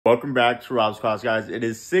Welcome back to robsaquatics, guys. It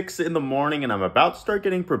is 6 in the morning and I'm about to start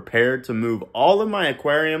getting prepared to move all of my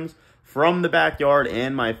aquariums from the backyard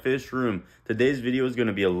and my fish room. Today's video is going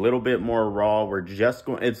to be a little bit more raw.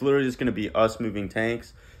 It's literally just going to be us moving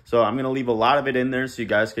tanks. So I'm going to leave a lot of it in there so you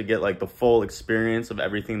guys could get like the full experience of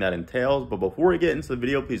everything that entails. But before we get into the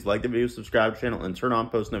video, please like the video, subscribe to the channel, and turn on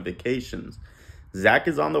post notifications. Zach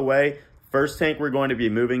is on the way. First tank we're going to be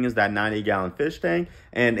moving is that 90-gallon fish tank.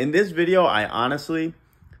 And in this video,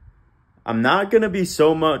 I'm not going to be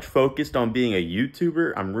so much focused on being a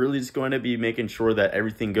YouTuber. I'm really just going to be making sure that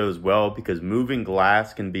everything goes well, because moving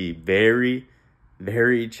glass can be very,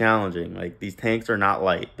 very challenging. Like, these tanks are not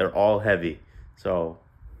light. They're all heavy. So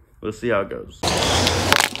let's see how it goes.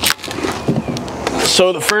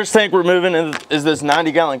 So the first tank we're moving is this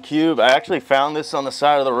 90-gallon cube. I actually found this on the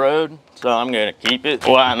side of the road, so I'm going to keep it.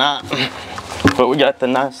 Why not? But we got the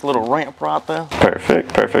nice little ramp right there. Perfect,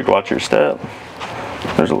 perfect. Watch your step.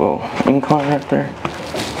 There's a little incline right there.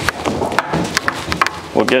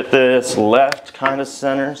 We'll get this left kind of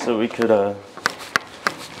center so we could all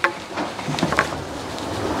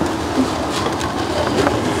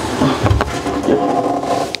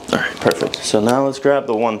right, perfect. So now let's grab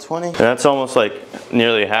the 120. That's almost like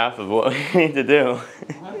nearly half of what we need to do.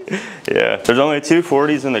 Yeah, there's only 2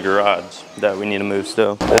 40s in the garage that we need to move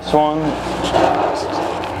still. This one,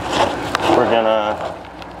 we're gonna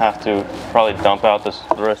have to probably dump out the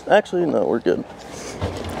rest. Actually, no, we're good.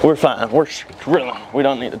 We're fine. We're drilling. We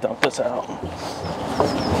don't need to dump this out.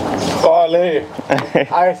 Farley,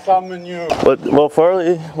 I summon you. Well,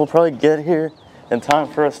 Farley will probably get here in time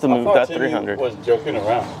for us to move that 300. Was joking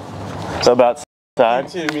around. So about side?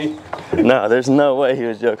 Timmy. No, there's no way he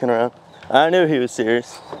was joking around. I knew he was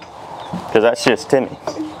serious, because that's just Timmy.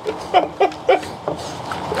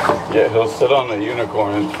 Yeah, he'll sit on a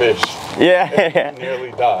unicorn and fish. Yeah. And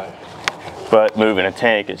nearly die. But moving a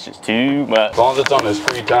tank is just too much. As long as it's on his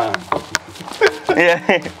free time.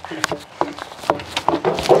 Yeah.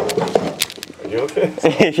 Are you okay?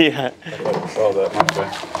 Yeah. I thought you saw that, my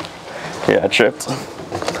bad. Yeah, I tripped.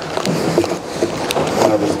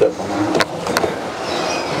 Another step on that.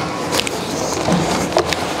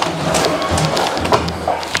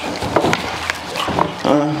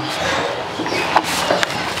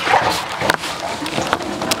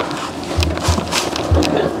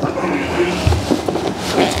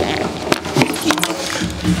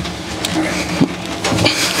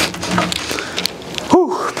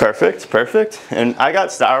 Perfect, perfect. And I got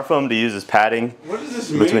styrofoam to use as padding. What is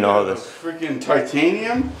this between all of this? this? Freaking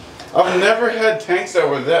titanium? I've never had tanks that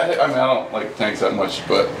were that. I mean, I don't like tanks that much,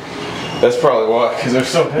 but that's probably why, because they're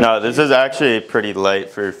so heavy. No, this is actually pretty light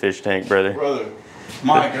for a fish tank, brother. Brother,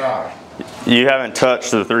 my God. You haven't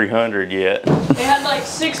touched the 300 yet. They had like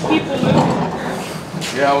 6 people moving.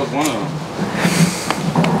 Yeah, I was one of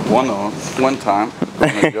them. One time.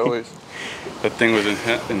 Like Joey's. That thing was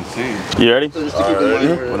insane. You ready?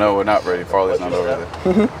 Well, no, we're not ready. Farley's not over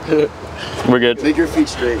there. We're good. Make your feet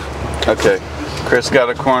straight. Okay. Chris got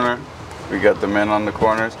a corner. We got the men on the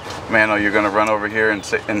corners. Mano, you're going to run over here and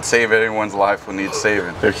save anyone's life who needs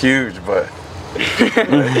saving. They're huge, but...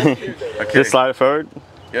 Okay. Just slide it forward.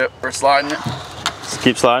 Yep, we're sliding it. Just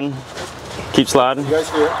keep sliding. Keep sliding. You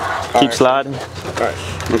guys here? Keep sliding. Alright.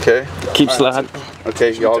 Okay. Keep sliding.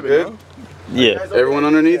 Okay, y'all good? Yeah. Everyone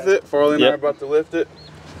underneath it? Farley and I are about to lift it.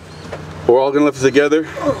 We're all gonna lift it together.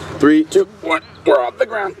 3, 2, 1. We're off the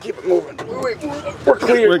ground. Keep it moving. We're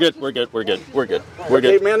clear. We're good. We're good. We're good. We're good. We're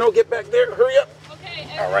Okay, good. Mano, get back there. Hurry up. Okay,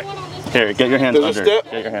 all right. Here, get your hands There's a under.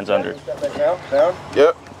 step. Get your hands under. Down.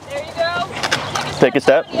 Yep. There you go. Take a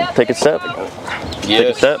step. Take a step. Yes. Take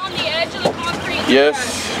a step. On the edge of the concrete.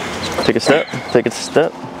 Yes. Take a step. Take a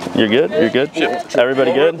step. You're good. You're good.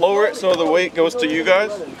 Everybody good? Lower it so the weight goes to you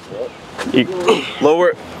guys. You, Lower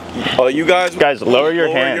it. You guys lower your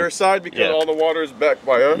hand. your side because Yeah. all the water is back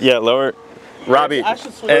by us. Yeah, lower. Robbie.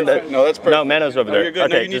 And No, that's perfect. no, Mano's over No, there. you're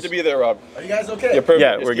good. Okay, No, you need to be there, Rob. Are you guys okay? You're perfect.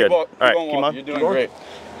 Yeah, Just we're keep good. All right, on keep walking. on. You're doing great.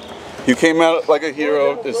 You came out like a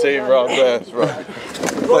hero to save Rob's ass, Rob.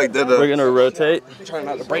 Like that. We're gonna rotate. Trying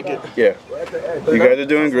not to break it. Yeah. You guys are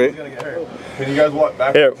doing great. Can you guys walk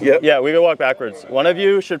back? Here, Yep. yeah, we can walk backwards. One of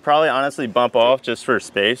you should probably honestly bump off just for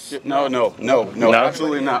space. No,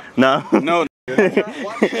 absolutely not. No? No.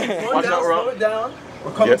 Watch out, slow it down.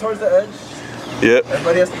 We're coming towards the edge. Yep.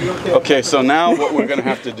 Everybody has to be okay. Okay, so now what we're gonna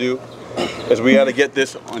have to do is we got to get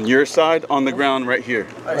this on your side on the ground right here.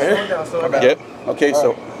 All right, slow it down, slow it down. Yep. Okay,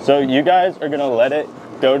 so So you guys are gonna let it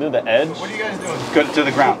go to the edge? What are you guys doing? Go to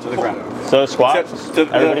the ground, to the ground. So squat?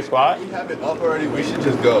 Everybody squat? We have it up already. We should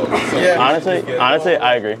just go. Yeah. Honestly,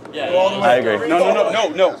 I agree. I agree.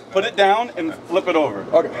 No. Put it down and flip it over.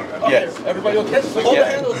 Okay. Yes. Everybody okay? Hold the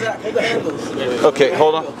handles, Zach. Hold the handles. Okay,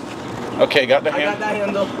 hold on. Okay, got the I got hand. that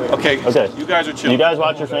handle. Okay. Okay. You guys are chill. You guys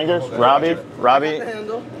watch your fingers. Robbie. The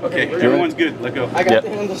handle. Okay, everyone's good. Let go. I got the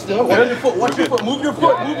handle still. Watch your foot. Watch your foot. Move your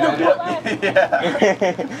foot. Move your foot.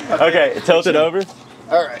 Okay, tilt it over.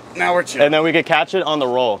 All right, now we're chill. And then we could catch it on the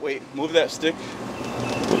roll. Wait, move that stick.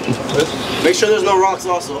 Make sure there's no rocks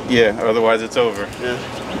also. Yeah, otherwise it's over.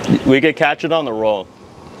 We could catch it on the roll.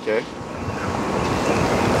 Okay.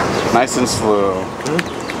 Nice and slow.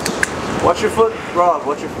 Watch your foot, Rob.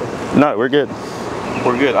 Watch your foot. No, we're good.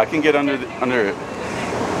 We're good. I can get under it.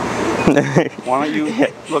 Why don't you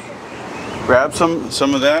look? Grab some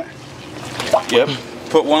of that. Yep.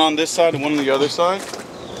 Put one on this side and one on the other side,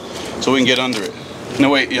 so we can get under it. No,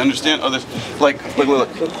 wait. You understand? Look.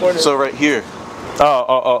 So right here.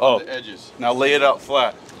 Oh. The edges. Now lay it out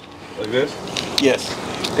flat. Like this? Yes.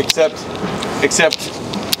 Except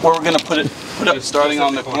where we're gonna put it starting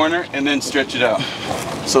on the corner and then stretch it out.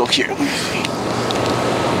 So here, let me see.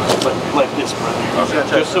 Like this, brother.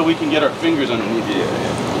 Okay. Just so we can get our fingers underneath it.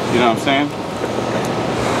 You know what I'm saying?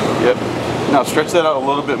 Yep. Now stretch that out a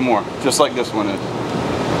little bit more, just like this one is.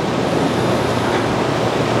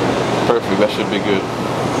 Perfect. That should be good.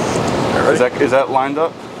 Is that lined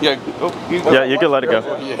up? Yeah. Oh, You can let it go.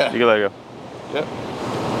 Yeah. You can let it go. Yep.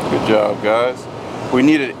 Good job, guys. We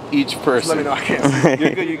needed each person. Let me know. I can't.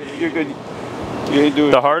 You're good. You're good. You ain't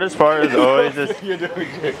doing. The hardest part is always just You're doing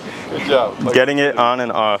good. Good job. getting it on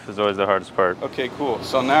and off is always the hardest part. Okay, cool.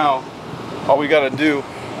 So now, all we gotta do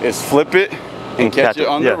is flip it and catch it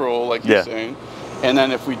on the roll, like you're saying. And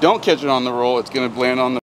then if we don't catch it on the roll, it's gonna land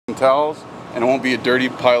on the towels, and it won't be a dirty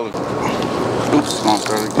pile of. Oops, I'm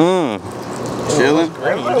sorry. Chilling.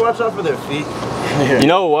 Everybody watch out for their feet. You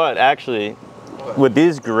know what? Actually, with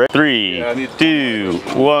these great 3, Yeah, I need 2,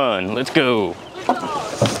 1, let's go.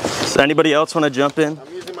 Does anybody else want to jump in?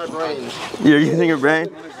 I'm using my brain. You're using your brain?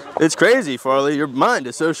 It's crazy, Farley. Your mind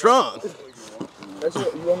is so strong. You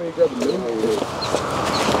want me to grab the middle?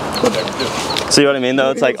 See what I mean,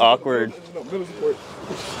 though? It's like awkward.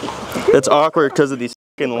 It's awkward because of these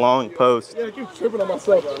fucking long posts. Yeah, I keep tripping on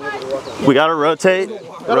myself. We gotta rotate.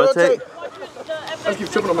 Rotate. I keep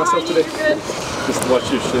tripping on myself today. Just watch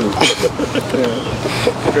your shoes.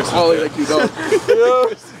 I only like you, dog.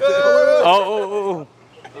 Oh.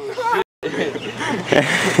 I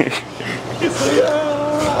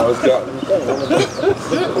was got.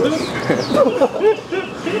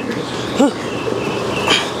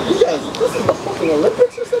 This is the fucking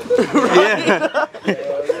Olympics or something?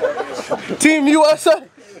 Yeah. Team USA.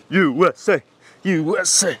 USA.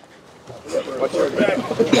 USA. Watch your back.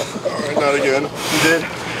 Alright, not again. You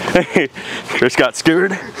did. Chris got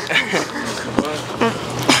skewered. That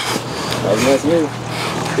was nice move.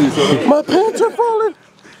 My pants are falling.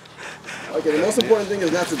 Okay, the most important thing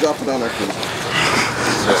is not to drop it on our feet.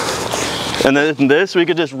 And then this we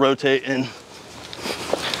could just rotate in.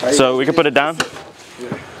 So we could put it down.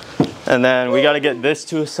 And then we got to get this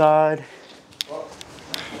to a side.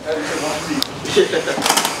 Alright,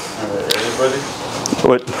 everybody?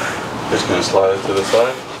 What Just gonna slide it to the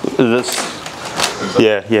side. is this?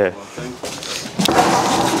 Yeah. Yeah.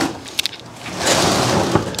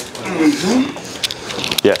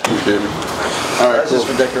 Alright, Just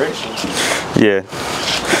for decoration. Yeah.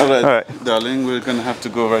 Alright, darling, we're gonna have to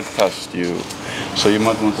go right past you. So you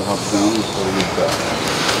might want to hop down before you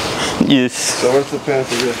back. Yes. So what's the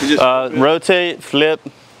pants again? You just Rotate, flip,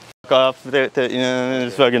 fuck off. You know,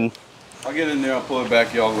 it's fucking. I'll get in there, I'll pull it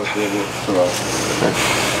back, y'all with it. We'll survive.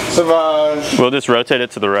 Survive! We'll just rotate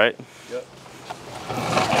it to the right. Yep.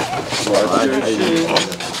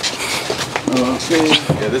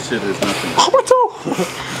 Yeah, this shit is nothing.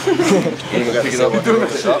 Pick it up.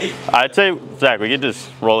 I'd say, Zach, we could just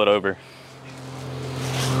roll it over.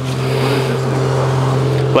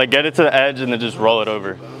 Like, get it to the edge and then just roll it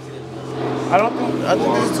over. I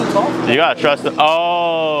think this is too tall. You gotta trust it.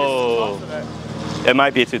 Oh! It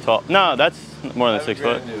might be too tall. No, that's more than 6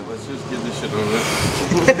 foot. Let's just get this shit over.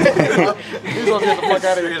 He's gonna get the fuck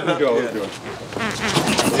out of here. Let's go.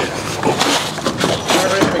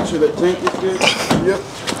 Alright, make sure that tank is good. Yep.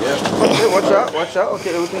 Okay, watch out.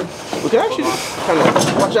 Okay, we can actually kind of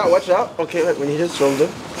watch out. Okay, we need his shoulder.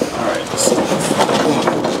 Alright.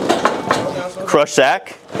 Crush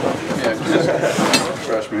Zach? Yeah,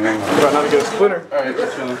 trash me. Hang on. Try not to get a splinter. Alright,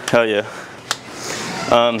 let's chill. Hell yeah.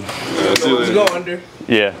 Let's go under.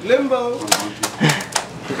 Yeah. Limbo.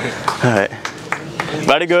 Alright.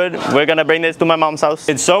 Very good. We're gonna bring this to my mom's house.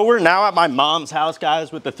 And so we're now at my mom's house,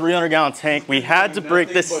 guys, with the 300-gallon tank. We had to break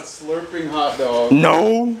this. But slurping hot dog.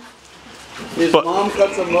 No. His mom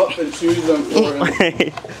cuts them up and chews them for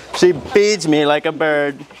him. She feeds me like a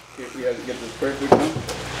bird. Okay, we have to get this perfect one.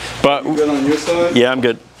 But You good on your side? yeah, I'm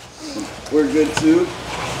good. We're good too.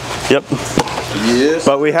 Yep. Yes.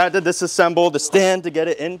 But we had to disassemble the stand to get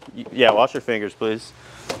it in. Yeah, wash your fingers, please.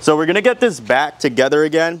 So we're gonna get this back together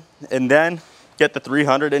again and then get the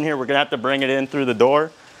 300 in here. We're gonna have to bring it in through the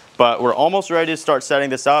door, but we're almost ready to start setting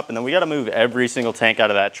this up, and then we gotta move every single tank out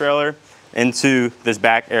of that trailer into this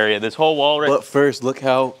back area. This whole wall right. But first, look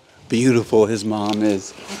how beautiful his mom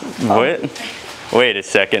is. Wait a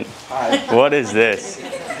second. What is this?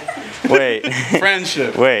 Wait.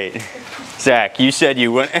 Friendship. Wait. Zach, you said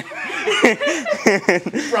you wouldn't.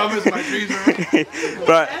 Promise my dreams are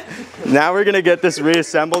But now we're gonna get this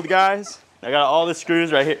reassembled, guys. I got all the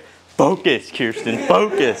screws right here. Focus, Kirsten,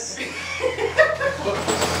 focus.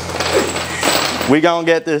 We gonna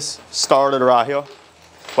get this started right here.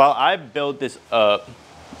 While I build this up,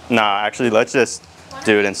 nah, actually, let's just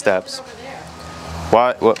do it in steps.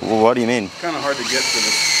 What do you mean? kind of hard to get to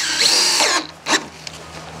this.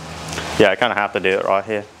 Yeah, I kind of have to do it right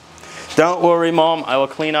here. Don't worry, Mom. I will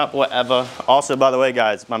clean up whatever. Also, by the way,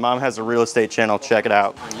 guys, my mom has a real estate channel. Check it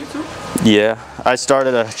out. On YouTube? Yeah, I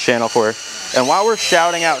started a channel for her. And while we're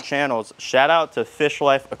shouting out channels, shout out to Fish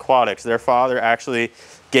Life Aquatics. Their father actually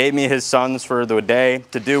gave me his sons for the day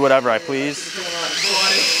to do whatever I please.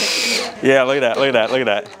 Yeah, look at that, look at that, look at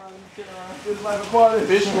that.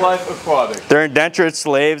 Fish Life Aquatics. They're indentured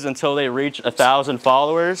slaves until they reach 1,000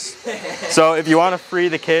 followers. So if you want to free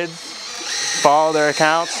the kids, follow their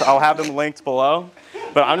accounts. I'll have them linked below.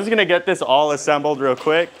 But I'm just gonna get this all assembled real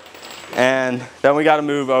quick, and then we gotta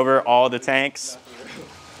move over all the tanks.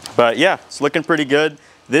 But yeah, it's looking pretty good.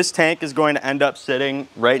 This tank is going to end up sitting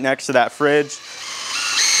right next to that fridge,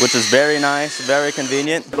 which is very nice, very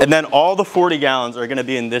convenient. And then all the 40 gallons are gonna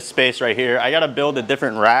be in this space right here. I gotta build a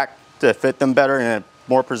different rack to fit them better in a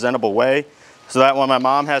more presentable way, so that when my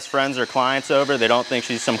mom has friends or clients over, they don't think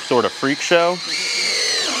she's some sort of freak show.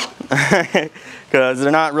 Because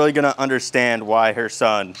they're not really gonna understand why her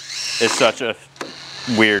son is such a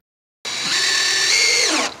weird.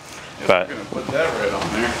 But Gonna put that right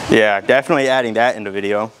on there. yeah, definitely adding that in the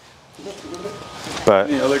video. But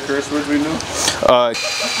Any other curse words we know?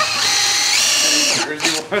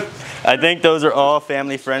 Jersey one? I think those are all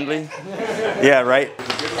family friendly. Yeah, right.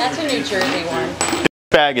 That's a New Jersey one.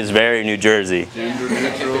 Bag is very New Jersey. Gender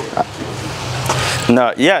neutral.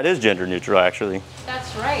 No, yeah, it is gender neutral actually.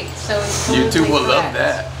 That's right. So it's YouTube will love correct.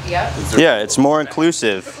 that. Yep. Yeah, it's more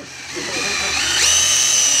inclusive.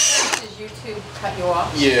 Does YouTube cut you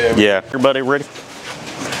off? Yeah. Yeah, everybody ready?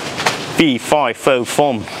 Fee, fi, fo,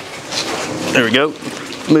 fum. There we go.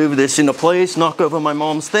 Move this into place, knock over my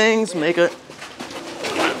mom's things, make it.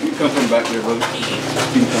 You come from back there, brother.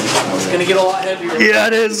 It's gonna get a lot heavier. Yeah,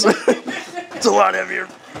 it is. It's a lot heavier.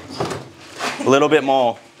 A little bit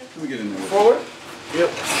more. Let me get in there. Forward? Yep.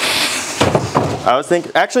 I was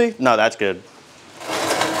thinking, actually, no, that's good.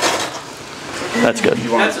 That's good.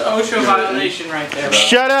 That's an OSHA violation right there, bro.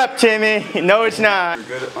 Shut up, Timmy. No, it's not.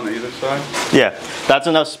 You're good on either side? Yeah, that's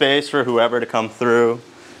enough space for whoever to come through,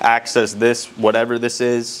 access this, whatever this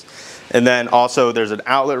is. And then also there's an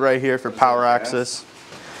outlet right here for power access.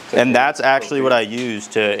 And that's actually what I use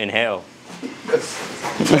to inhale.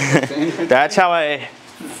 That's how I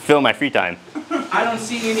fill my free time. I don't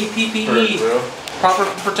see any PPE, Perfect, bro. proper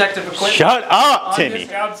protective equipment. Shut up, on Timmy. this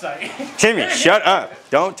job site. Timmy, shut up.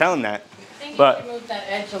 Don't tell him that. I think But- you should move that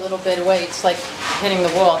edge a little bit away. It's like hitting the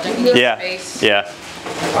wall. Don't you need Yeah, space? yeah.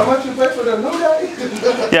 How much you pay for the new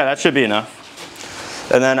guy? Yeah, that should be enough.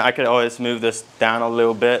 And then I could always move this down a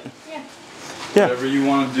little bit. Yeah. Yeah. Whatever you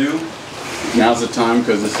want to do, now's the time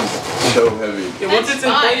because this is so heavy. Yeah, once That's it's in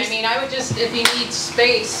fine. place, I mean, I would just, if you need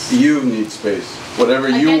space. You need space. Whatever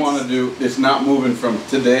you Against- want to do, it's not moving from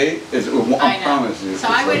today. I I know. promise you. So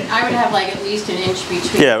I would have like at least an inch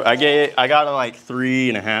between. Yeah, I got a like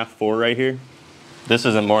 3.5, 4 right here. This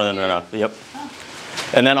isn't more than enough. Yep.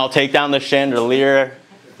 And then I'll take down the chandelier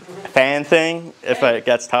fan thing if it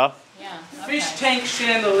gets tough. Yeah. fish okay. tank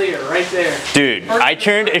chandelier right there. Dude, I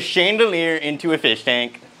turned a chandelier into a fish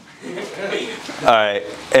tank. Alright,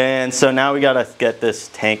 and so now we gotta get this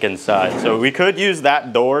tank inside. So we could use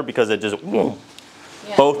that door because it just, Yeah.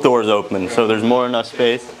 both doors open, so there's more than enough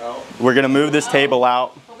space. We're gonna move this table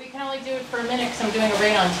out. But we can only do it for a minute because I'm doing a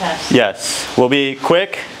radon test. Yes, we'll be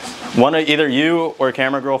quick. One of either you or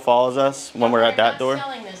camera girl follows us when we're at that door. We're not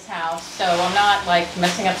selling this house. house, so I'm not like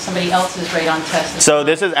messing up somebody else's radon test. So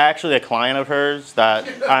this is actually a client of hers that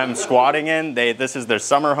I'm squatting in. This is their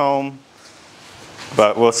summer home,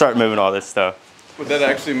 but we'll start moving all this stuff. Would that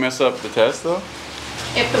actually mess up the test though?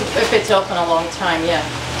 If it's open a long time, yeah.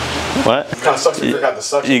 What? Kind of sucks we forgot the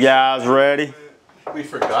suction. You guys ready? We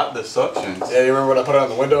forgot the suctions. Yeah, you remember when I put it on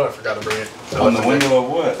the window? I forgot to bring it. On the window of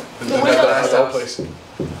what? The other place.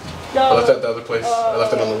 I left it at the other place. I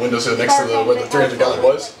left it on the windowsill next to where the 300-gallon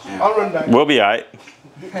was. Yeah. I'll run back. We'll be alright.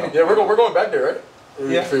 Yeah, we're going back there, right?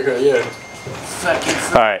 Yeah.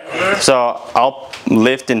 Alright, so I'll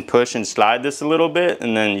lift and push and slide this a little bit,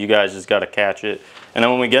 and then you guys just gotta catch it. And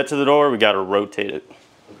then when we get to the door, we gotta rotate it.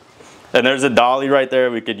 And there's a dolly right there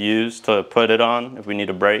we could use to put it on if we need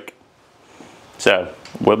a break. So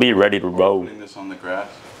we'll be ready to roll. Putting this on the grass.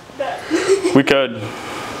 We could.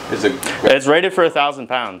 Is it? It's rated for 1,000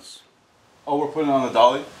 pounds. Oh, we're putting it on the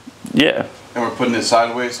dolly, Yeah. and we're putting it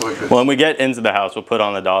sideways so it could. When we get into the house, we'll put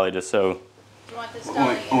on the dolly just so. You want this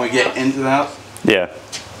When we get into the house. Yeah.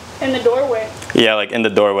 In the doorway. Yeah, like in the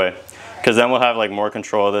doorway, because then we'll have like more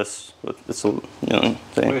control of this. With this, Wait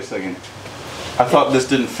thing. a second. I thought this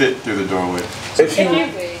didn't fit through the doorway.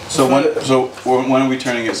 So When are we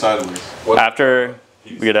turning it sideways? After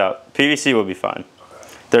we get out, PVC will be fine.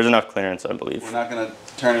 There's enough clearance, I believe. We're not gonna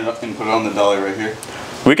turn it up and put it on the dolly right here.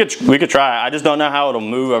 We could try. I just don't know how it'll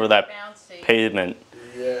move over that bouncy. pavement.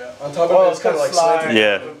 Yeah. On top of it, it's kind of like sliding.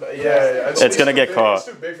 Yeah. Yeah. It's gonna get caught. It's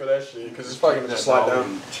too big for that shit because it's probably gonna just slide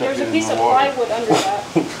down. There's a piece of plywood under that.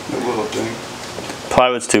 The little thing.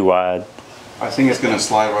 Plywood's too wide. I think it's gonna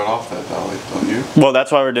slide right off that dolly, don't you? Well,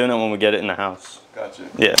 that's why we're doing it when we get it in the house. Gotcha.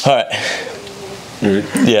 Yeah. All right.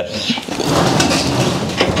 Yeah.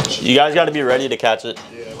 You guys got to be ready to catch it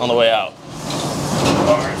on the way out.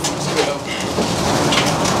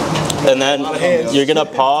 And then you're gonna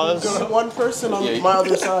pause. One person on my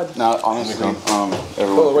other side. No, honestly, everyone.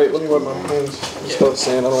 Oh wait, let me wipe my hands. Still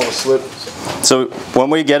sand. I don't want to slip. So when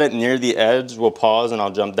we get it near the edge, we'll pause and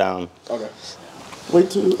I'll jump down. Okay.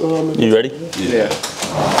 Wait till. You ready? Yeah.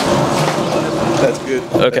 That's good.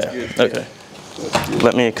 Okay. That's good. Okay.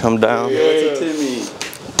 Let me come down. Hey, Timmy.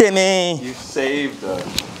 Timmy. You saved us.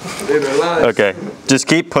 Okay. Just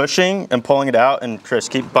keep pushing and pulling it out, and Chris,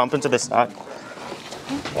 keep bumping to the side.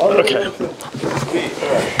 Okay.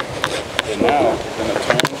 And now we're gonna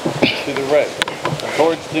turn to the right.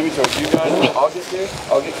 Towards Timmy, towards you guys. I'll get there.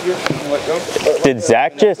 I'll get here. You can let go. Did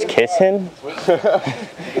Zach just kiss him? You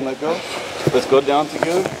can let go. Let's go down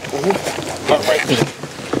together. Not right there.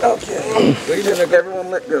 Okay. We're gonna make everyone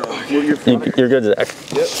let go. You're good, Zach.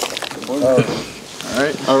 Yep.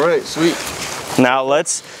 All right, sweet. Now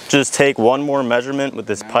let's just take one more measurement with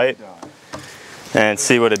this pipe and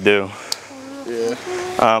see what it do. Yeah.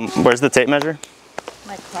 Where's the tape measure?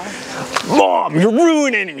 My car. Mom, you're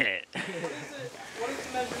ruining it.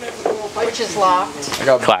 Which is locked.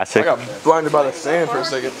 Classic. I got blinded by the sand for a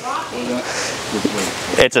second.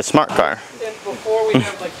 It's a smart car. Before we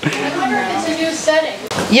have like. It's a new setting.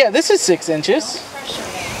 Yeah, this is 6 inches.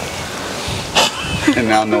 And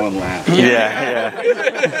now no one laughs. Yeah.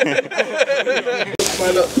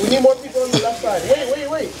 We need more people on the left side.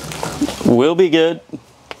 Wait. We'll be good.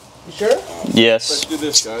 You sure? Yes. Let's do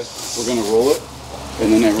this, guys. We're gonna roll it,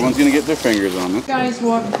 and then everyone's gonna get their fingers on it. Guys,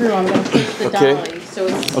 walk through. I'm gonna push the dolly, so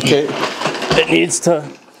it's. Okay. It needs to.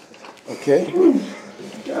 Okay.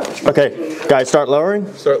 Okay, guys, start lowering.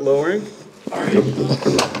 Start lowering.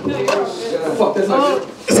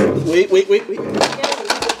 Wait.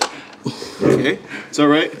 Okay. It's all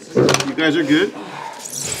right. You guys are good.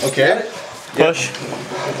 Okay. Push.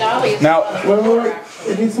 The dolly is. Now, Wait.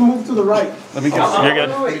 It needs to move to the right. let me get. You're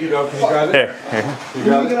good. Here.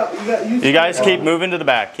 You guys keep moving to the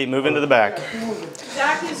back. Keep moving to the back.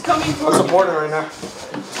 Zach is coming I'm for. supporting right now.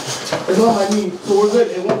 It's on my knee, so we're good.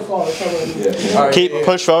 It won't fall. It's on my knee. All right. Keep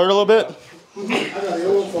push forward a little bit. I got it. It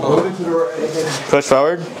won't fall. Move it to the right. Push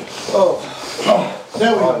forward.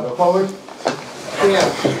 There we go. Forward. Yeah.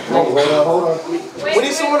 Hold on. We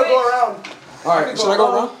need someone to go around. All right. Should I go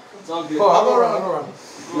around? I'll go around.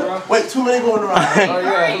 Wait, too many going around.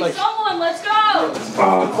 Hurry, someone, let's go.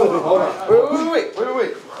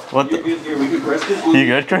 Wait. What? The? We can rest it. You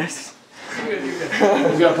good, Chris?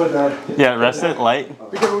 You gotta put that. Yeah, rest it light.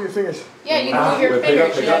 Be careful with your fingers. Yeah, you can move your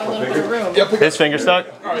fingers. You have a little bit of room. Yeah, pick His finger stuck.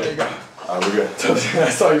 All right, there you go. We're good. I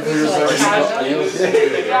saw your fingers.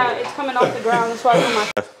 Yeah, it's coming off the ground. That's why I'm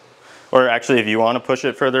not. Or actually, if you want to push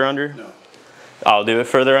it further under, I'll do it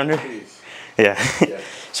further under. Yeah.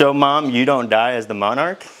 So, Mom, you don't die as the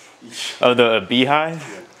monarch of the beehive.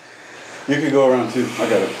 You can go around too. I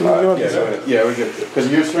got it. Yeah, we're good.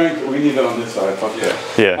 Because your strength, we need it on this side. Fuck yeah.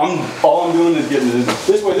 Yeah. All I'm doing is getting it in.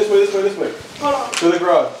 This way, this way, this way, this way. Hold on. To the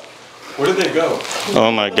garage. Where did they go?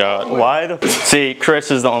 Oh my God. Why? See,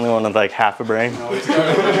 Chris is the only one with like half a brain. No, it's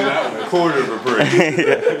that way. Quarter of a brain.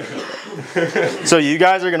 Yeah. So you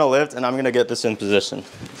guys are gonna lift, and I'm gonna get this in position.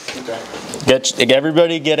 Okay.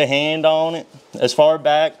 Everybody get a hand on it. As far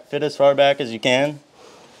back, fit as far back as you can.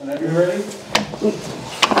 Whenever you're ready.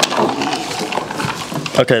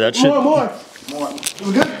 Okay, that should. More. It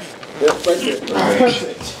was good? Yep, right there.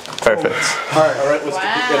 Perfect. Perfect. All right, let's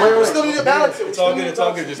Wow. Wait, we still need to balance it. It's all good, it's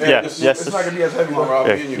all good. Just, Yeah, just, yes. It's not gonna be as heavy. Come on, Rob.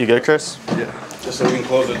 Okay, you good, Chris? Yeah. Just so we can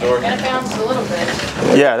close the door. Gotta bounce a little bit.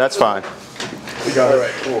 Yeah, that's fine. We got it. All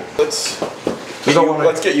right, cool. Let's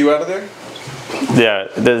get you out of there. Yeah,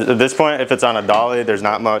 at this point, if it's on a dolly, there's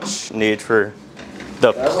not much need for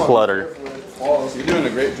the clutter. You're doing a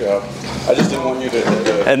great job. I just didn't want you to.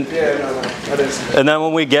 And Yeah, no. and then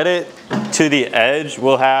when we get it to the edge,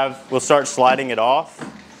 we'll start sliding it off,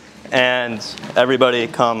 and everybody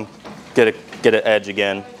come get an edge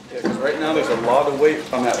again. Yeah, because right now there's a lot of weight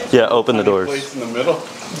on that. Yeah, open the doors. Place in the middle,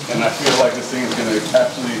 and I feel like this thing is going to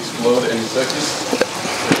absolutely explode any second.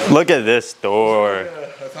 Look at this door.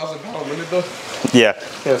 1,000-pound limit though. Yeah.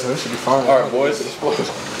 Yeah, so this should be fine. All right, boys.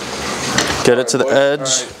 Get it to the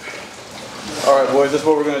edge. All right, boys. This is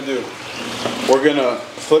what we're gonna do. We're gonna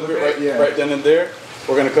flip it right then and there.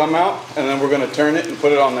 We're gonna come out, and then we're gonna turn it and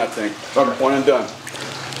put it on that thing. Okay. One and done.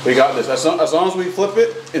 We got this. As long as we flip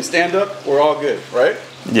it and stand up, we're all good, right?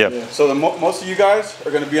 Yep. Yeah. So most of you guys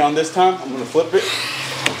are gonna be on this time. I'm gonna flip it.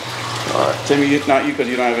 All right, Timmy, not you because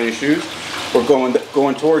you don't have any shoes. We're going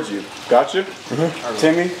towards you. Gotcha? Mm-hmm.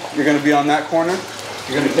 Timmy, you're gonna be on that corner.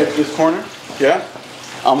 You're gonna catch this corner. Yeah?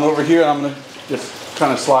 I'm over here, and I'm gonna just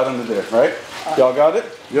kind of slide under there, right? Y'all got it?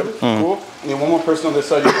 Yep. Cool. And then one more person on this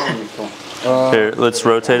side. You come with me. Come on. Here, let's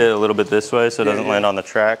rotate it a little bit this way so it doesn't land on the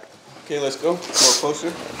track. Okay, let's go. More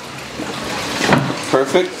closer.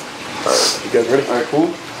 Perfect. All right, you guys ready? All right,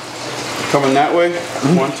 cool. Coming that way.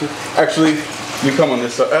 1, 2. Actually, you come on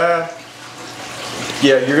this side.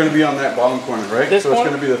 Yeah, you're gonna be on that bottom corner, right? This so it's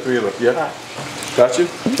corner? gonna be the three of us. Yeah. Got you?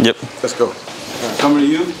 Yep. Let's go. Right, coming to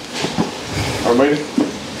you. All right, ready?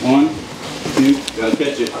 1, 2. Gotta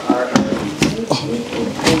catch it. All right. There's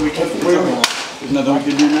nothing we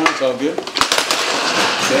can do now. It's all good.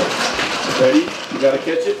 Okay. Ready? You gotta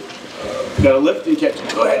catch it. You gotta lift and catch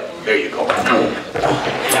it. Go ahead. There you go.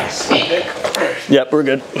 Nice. Okay. Yep, we're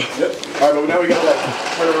good. Yep. All right, but now we gotta like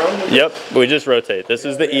turn around. Yep, we just rotate. This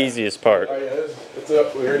is the easiest part. Oh yeah, it's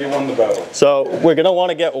up. We already won the battle. So we're gonna want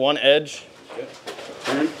to get one edge. Yep.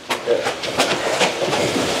 Turn. Yeah.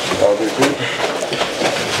 I'll do two.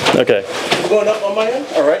 Okay. Going up on my end?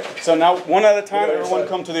 All right. So now one at a time. Everyone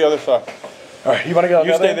come to the other side. All right, you want to go?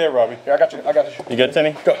 You stay there, Robbie. Yeah, I got you. I got you. You good,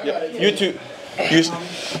 Timmy? Go. Yeah. You two.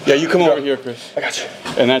 You come over here, Chris. I got you.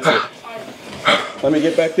 And that's it. Let me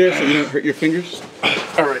get back there so you don't hurt your fingers.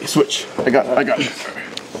 All right, switch. I got it.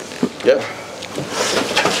 Yep.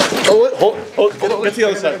 Hold. Get to the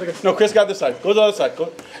other side. No, Chris got this side. Go to the other side.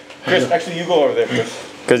 Go. Chris, actually, you go over there, Chris.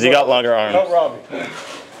 Because you got longer arms. No, Robbie.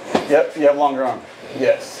 Yep, you have longer arms.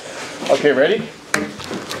 Yes. Okay, ready?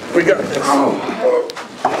 We got this.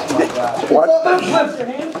 What?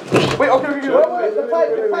 Wait, okay, we got the pipe,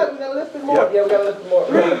 we gotta lift it more. Yep. Yeah, we gotta lift it more.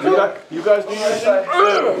 You guys do your thing?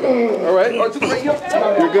 All right.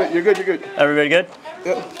 You're good. Everybody good?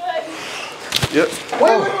 Yep.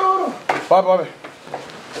 Wait. Bye, Bobby.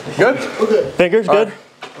 Good? Fingers good?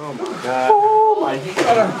 Oh my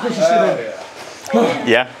God.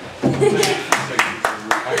 Yeah.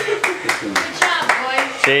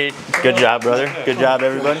 See, good job, brother. Good job,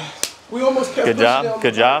 everybody. We almost kept Good job.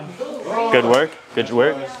 Good job. Good work. Good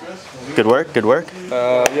work. Good work. Good work.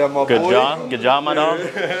 Yeah, my Good boy. job. Good job, my dog. They're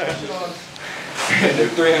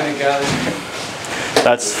 300 calories.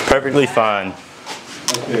 That's perfectly fine.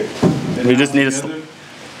 Okay. We just need to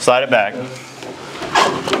slide it back.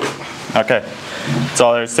 Okay. That's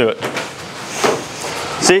all there is to it.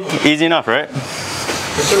 See? Easy enough, right?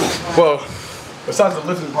 Well, besides the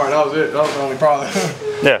lifting part, that was it. That was the only problem.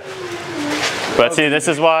 Yeah. But see, this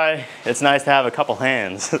is why it's nice to have a couple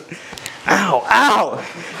hands. Ow, ow!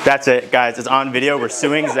 That's it, guys. It's on video. We're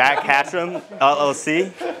suing Zach Hatcham,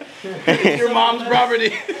 LLC. It's your mom's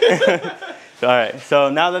property. All right, so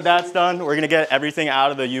now that that's done, we're gonna get everything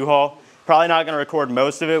out of the U-Haul. Probably not gonna record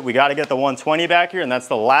most of it. We gotta get the 120 back here, and that's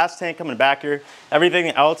the last tank coming back here. Everything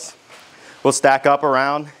else will stack up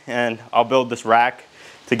around, and I'll build this rack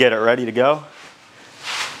to get it ready to go.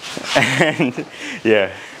 And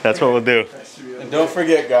yeah, that's what we'll do. And don't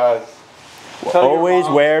forget, guys, Always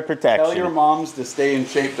wear protection. Tell your moms to stay in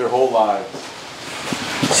shape their whole lives.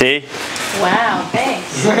 See? Wow,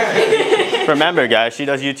 thanks. Remember, guys, she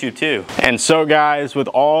does YouTube too. And so, guys, with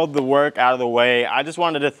all the work out of the way, I just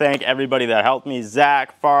wanted to thank everybody that helped me.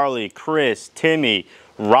 Zach, Farley, Chris, Timmy,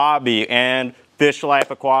 Robbie, and Fish Life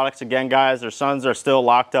Aquatics. Again, guys, their sons are still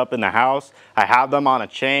locked up in the house. I have them on a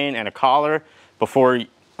chain and a collar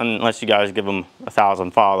unless you guys give them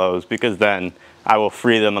 1,000 follows, because then I will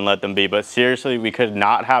free them and let them be. But seriously, we could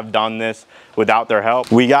not have done this without their help.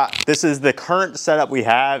 This is the current setup we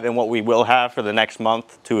have and what we will have for the next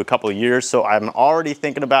month to a couple of years. So I'm already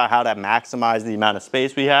thinking about how to maximize the amount of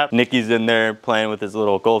space we have. Nikki's in there playing with his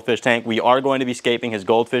little goldfish tank. We are going to be scaping his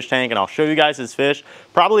goldfish tank, and I'll show you guys his fish.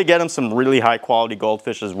 Probably get him some really high quality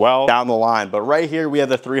goldfish as well down the line. But right here, we have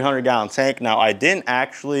the 300-gallon tank. Now, I didn't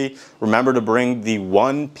actually remember to bring the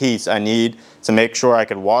one piece I need to make sure I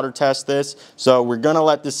could water test this. So we're gonna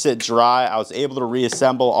let this sit dry. I was able to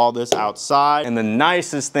reassemble all this outside. And the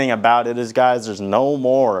nicest thing about it is, guys, there's no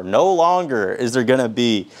longer is there gonna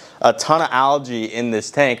be a ton of algae in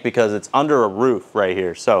this tank because it's under a roof right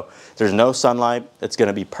here. So there's no sunlight. It's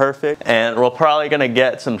gonna be perfect. And we're probably gonna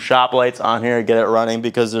get some shop lights on here, get it running,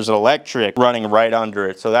 because there's an electric running right under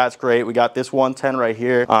it. So that's great. We got this 110 right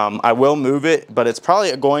here. I will move it, but it's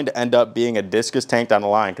probably going to end up being a discus tank down the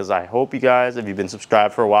line, because I hope you guys, if you've been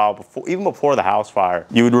subscribed for a while, even before the house fire,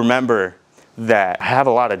 you would remember that I have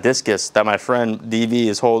a lot of discus that my friend DV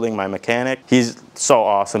is holding, my mechanic. He's so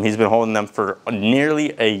awesome. He's been holding them for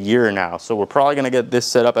nearly a year now. So we're probably gonna get this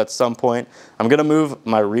set up at some point. I'm gonna move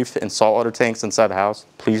my reef and saltwater tanks inside the house.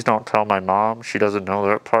 Please don't tell my mom. She doesn't know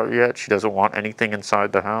that part yet. She doesn't want anything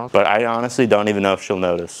inside the house. But I honestly don't even know if she'll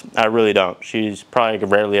notice. I really don't. She's probably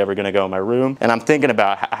rarely ever gonna go in my room. And I'm thinking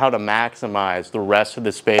about how to maximize the rest of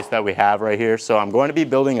the space that we have right here. So I'm going to be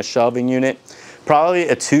building a shelving unit, probably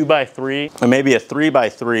a 2x3 or maybe a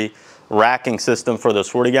 3x3 racking system for those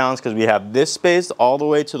 40 gallons, because we have this space all the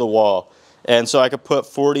way to the wall. And so I could put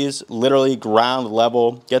 40s literally ground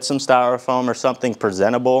level, get some styrofoam or something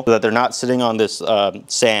presentable so that they're not sitting on this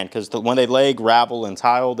sand, because when they lay gravel and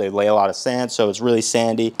tile, they lay a lot of sand, so it's really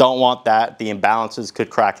sandy. Don't want that. The imbalances could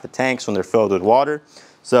crack the tanks when they're filled with water.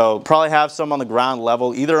 So probably have some on the ground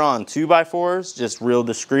level, either on 2x4s, just real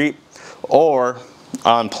discreet, or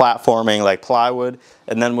on platforming like plywood,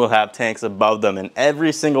 and then we'll have tanks above them. And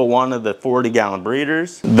every single one of the 40-gallon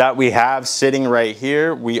breeders that we have sitting right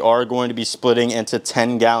here, we are going to be splitting into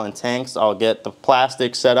 10-gallon tanks. I'll get the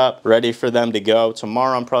plastic set up, ready for them to go.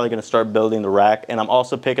 Tomorrow I'm probably gonna start building the rack, and I'm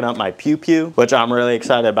also picking up my pew-pew, which I'm really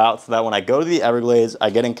excited about, so that when I go to the Everglades, I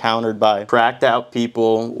get encountered by cracked out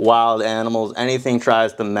people, wild animals, anything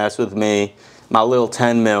tries to mess with me, my little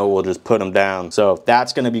 10 mil will just put them down. So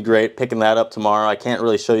that's gonna be great, picking that up tomorrow. I can't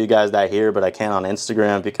really show you guys that here, but I can on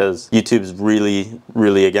Instagram, because YouTube's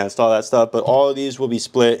really against all that stuff. But all of these will be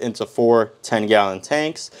split into 4 10-gallon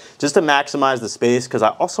tanks, just to maximize the space, because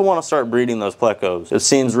I also wanna start breeding those plecos. It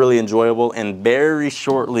seems really enjoyable, and very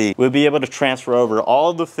shortly, we'll be able to transfer over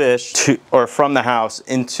all of the fish from the house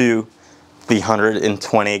into the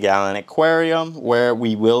 120-gallon aquarium, where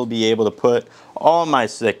we will be able to put all my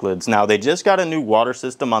cichlids. Now, they just got a new water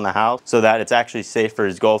system on the house so that it's actually safe for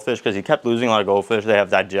his goldfish, because he kept losing a lot of goldfish. They have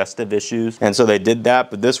digestive issues, and so they did that.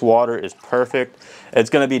 But this water is perfect. It's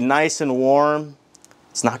gonna be nice and warm.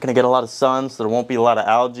 It's not gonna get a lot of sun, so there won't be a lot of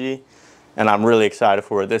algae, and I'm really excited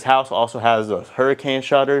for it. This house also has those hurricane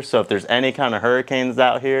shutters, so if there's any kind of hurricanes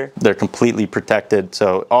out here, they're completely protected.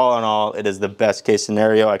 So all in all, it is the best case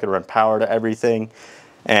scenario. I could run power to everything.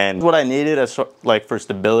 And what I needed as like for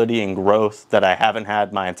stability and growth that I haven't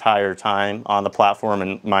had my entire time on the platform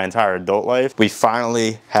and my entire adult life, we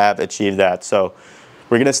finally have achieved that. So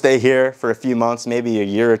we're gonna stay here for a few months, maybe a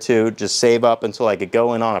year or two, just save up until I could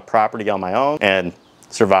go in on a property on my own and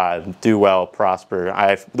survive, do well, prosper.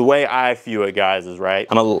 The way I view it, guys, is right.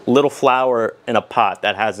 I'm a little flower in a pot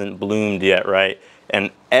that hasn't bloomed yet, right? And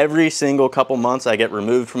every single couple months I get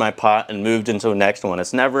removed from my pot and moved into the next one.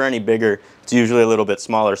 It's never any bigger, it's usually a little bit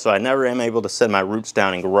smaller, so I never am able to set my roots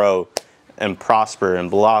down and grow and prosper and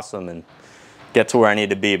blossom and get to where I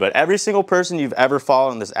need to be. But every single person you've ever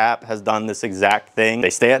followed on this app has done this exact thing. They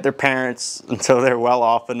stay at their parents until they're well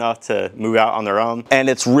off enough to move out on their own. And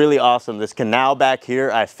it's really awesome. This canal back here,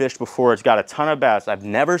 I fished before. It's got a ton of bass. I've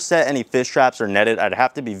never set any fish traps or netted. I'd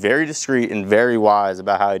have to be very discreet and very wise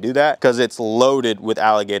about how I do that, because it's loaded with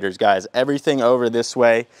alligators, guys. Everything over this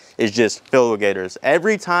way is just filled with gators.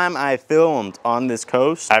 Every time I filmed on this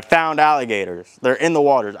coast, I found alligators. They're in the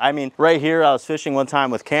waters. I mean, right here, I was fishing one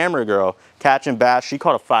time with Camera Girl, catching bass. She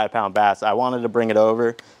caught a 5-pound bass. I wanted to bring it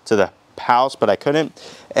over to the house, but I couldn't.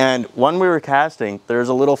 And when we were casting, there's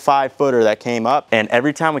a little 5-footer that came up, and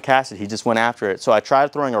every time we casted, he just went after it. So I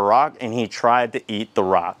tried throwing a rock, and he tried to eat the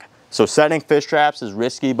rock. So setting fish traps is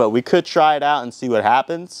risky, but we could try it out and see what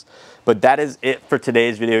happens. But that is it for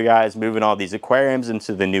today's video, guys. Moving all these aquariums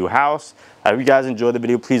into the new house. I hope you guys enjoyed the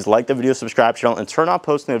video. Please like the video, subscribe to the channel, and turn on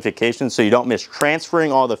post notifications so you don't miss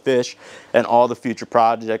transferring all the fish and all the future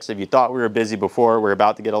projects. If you thought we were busy before, we're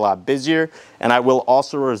about to get a lot busier. And I will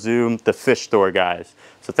also resume the fish store, guys.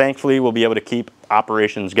 So thankfully, we'll be able to keep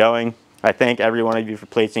operations going. I thank every one of you for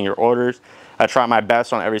placing your orders. I try my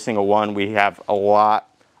best on every single one. We have a lot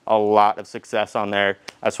of success on there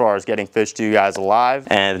as far as getting fish to you guys alive.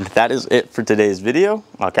 And that is it for today's video.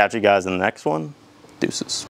 I'll catch you guys in the next one. Deuces.